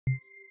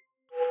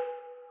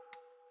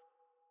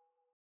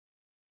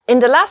In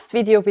the last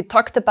video, we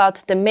talked about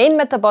the main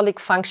metabolic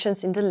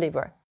functions in the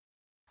liver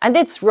and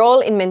its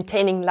role in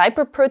maintaining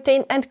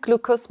lipoprotein and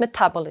glucose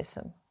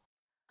metabolism.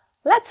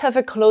 Let's have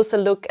a closer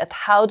look at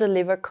how the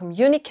liver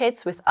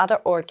communicates with other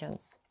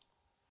organs.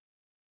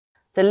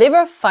 The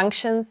liver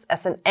functions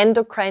as an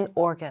endocrine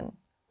organ,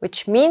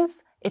 which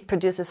means it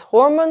produces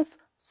hormones,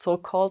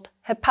 so-called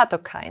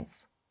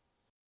hepatokines.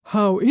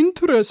 How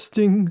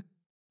interesting!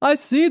 I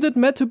see that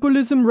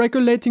metabolism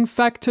regulating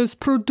factors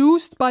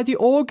produced by the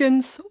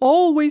organs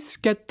always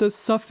get the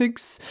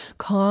suffix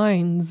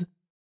 "kines."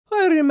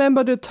 I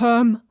remember the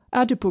term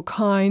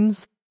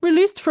adipokines,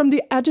 released from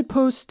the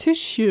adipose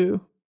tissue.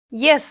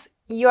 Yes,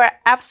 you are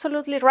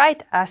absolutely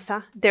right,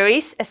 Asa. There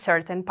is a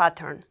certain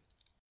pattern.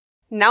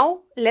 Now,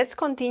 let's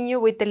continue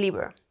with the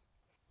liver.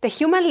 The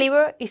human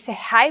liver is a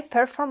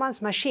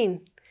high-performance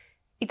machine.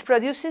 It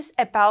produces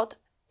about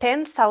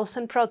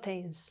 10,000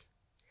 proteins.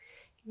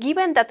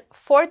 Given that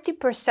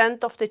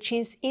 40% of the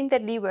genes in the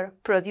liver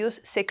produce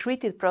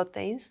secreted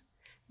proteins,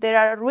 there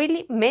are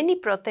really many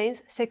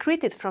proteins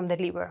secreted from the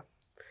liver.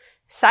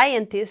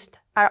 Scientists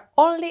are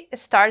only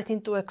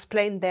starting to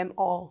explain them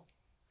all.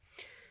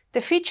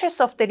 The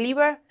features of the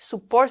liver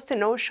support the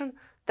notion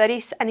that it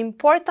is an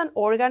important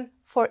organ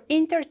for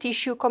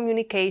intertissue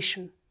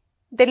communication.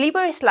 The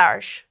liver is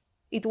large.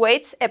 It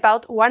weighs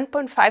about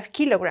 1.5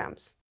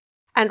 kilograms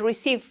and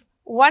receives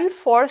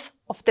 1/4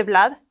 of the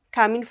blood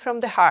coming from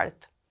the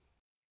heart.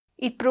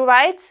 It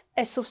provides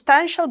a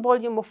substantial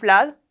volume of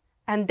blood,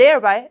 and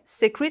thereby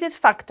secreted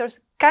factors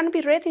can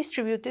be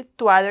redistributed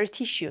to other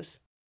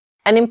tissues.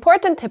 An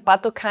important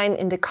hepatokine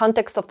in the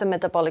context of the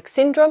metabolic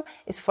syndrome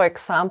is, for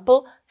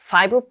example,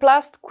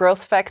 fibroblast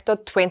growth factor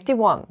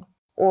 21,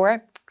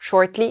 or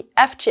shortly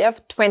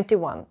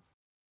FGF21.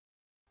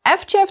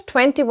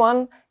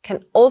 FGF21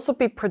 can also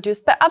be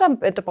produced by other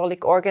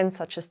metabolic organs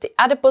such as the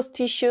adipose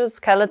tissue,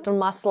 skeletal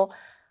muscle,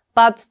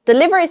 but the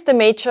liver is the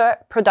major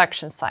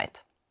production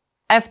site.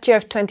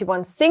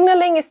 FGF21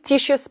 signaling is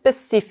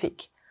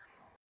tissue-specific,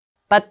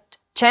 but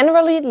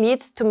generally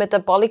leads to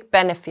metabolic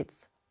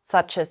benefits,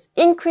 such as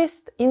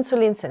increased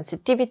insulin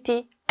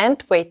sensitivity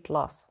and weight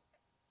loss.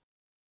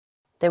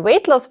 The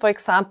weight loss, for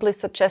example,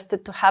 is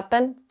suggested to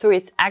happen through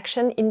its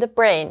action in the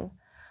brain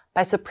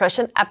by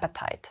suppressing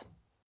appetite.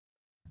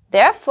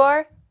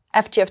 Therefore,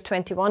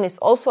 FGF21 is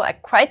also a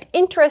quite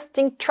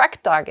interesting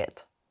drug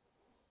target.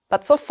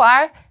 But so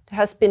far, there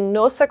has been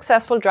no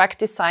successful drug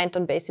designed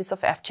on basis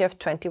of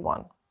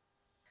FGF21.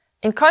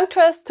 In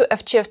contrast to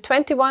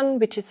FGF21,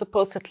 which is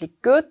supposedly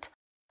good,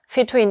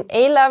 vitamin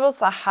A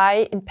levels are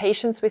high in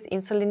patients with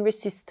insulin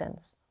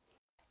resistance.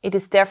 It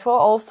is therefore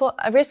also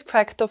a risk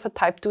factor for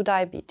type 2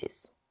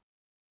 diabetes.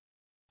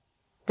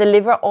 The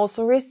liver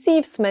also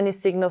receives many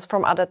signals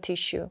from other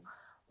tissue.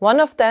 One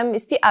of them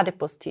is the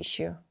adipose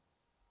tissue.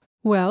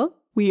 Well,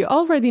 we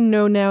already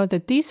know now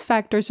that these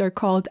factors are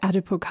called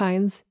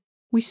adipokines.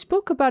 We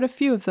spoke about a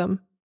few of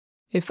them.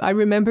 If I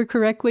remember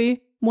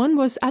correctly, one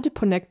was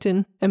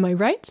adiponectin, am I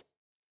right?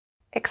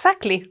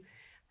 Exactly.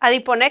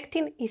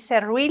 Adiponectin is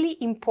a really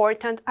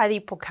important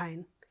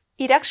adipokine.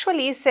 It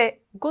actually is a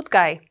good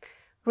guy,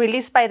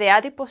 released by the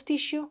adipose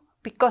tissue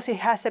because it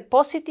has a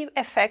positive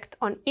effect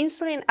on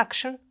insulin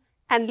action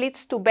and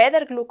leads to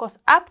better glucose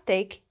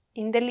uptake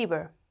in the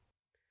liver.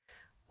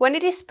 When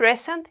it is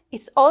present,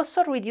 it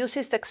also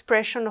reduces the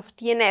expression of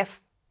TNF,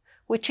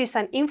 which is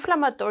an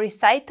inflammatory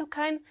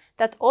cytokine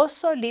that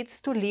also leads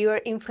to liver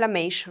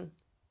inflammation.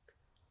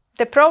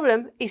 The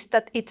problem is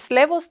that its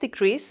levels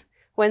decrease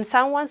when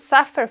someone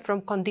suffers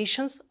from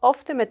conditions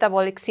of the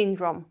metabolic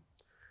syndrome.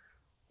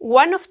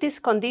 One of these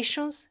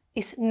conditions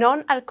is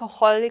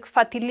non-alcoholic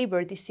fatty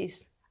liver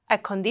disease, a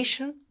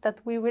condition that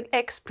we will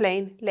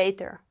explain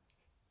later.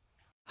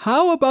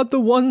 How about the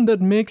one that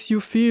makes you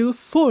feel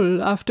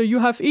full after you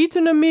have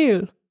eaten a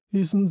meal?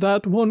 Isn't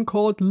that one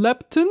called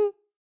leptin?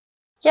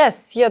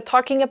 Yes, you're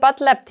talking about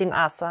leptin,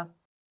 Asa.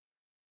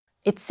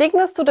 It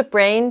signals to the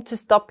brain to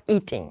stop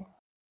eating.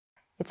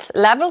 Its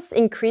levels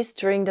increase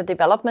during the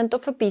development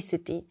of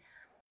obesity.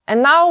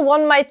 And now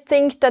one might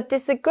think that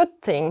this is a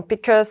good thing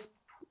because,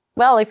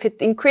 well, if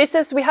it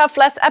increases, we have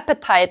less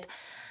appetite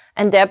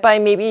and thereby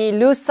maybe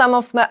lose some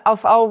of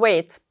our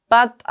weight.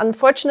 But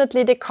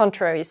unfortunately, the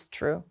contrary is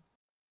true.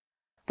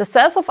 The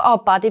cells of our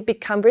body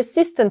become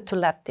resistant to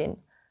leptin,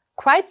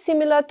 quite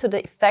similar to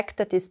the effect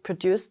that is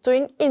produced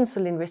during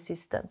insulin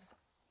resistance.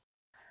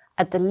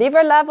 At the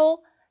liver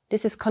level,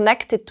 this is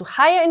connected to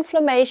higher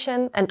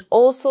inflammation and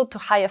also to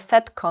higher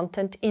fat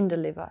content in the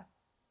liver.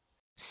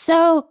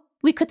 So,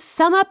 we could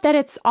sum up that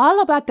it's all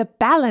about the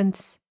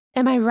balance.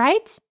 Am I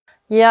right?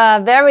 Yeah,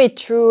 very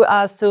true,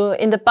 Asu.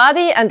 In the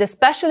body, and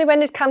especially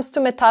when it comes to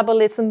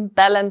metabolism,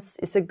 balance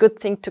is a good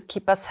thing to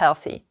keep us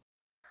healthy.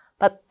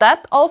 But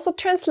that also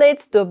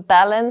translates to a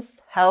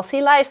balanced,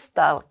 healthy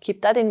lifestyle.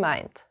 Keep that in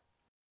mind.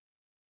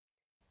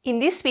 In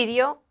this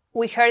video,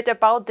 we heard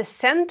about the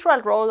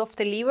central role of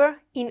the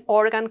liver in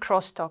organ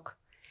crosstalk.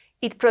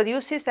 It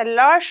produces a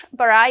large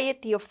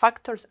variety of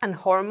factors and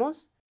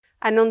hormones,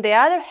 and on the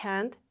other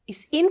hand,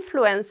 is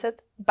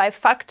influenced by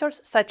factors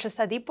such as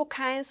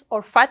adipokines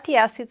or fatty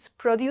acids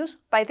produced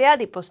by the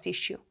adipose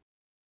tissue.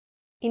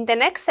 In the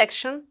next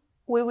section,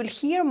 we will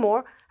hear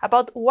more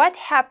about what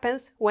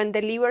happens when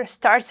the liver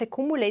starts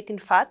accumulating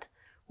fat,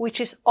 which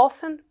is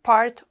often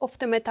part of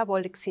the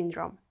metabolic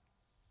syndrome.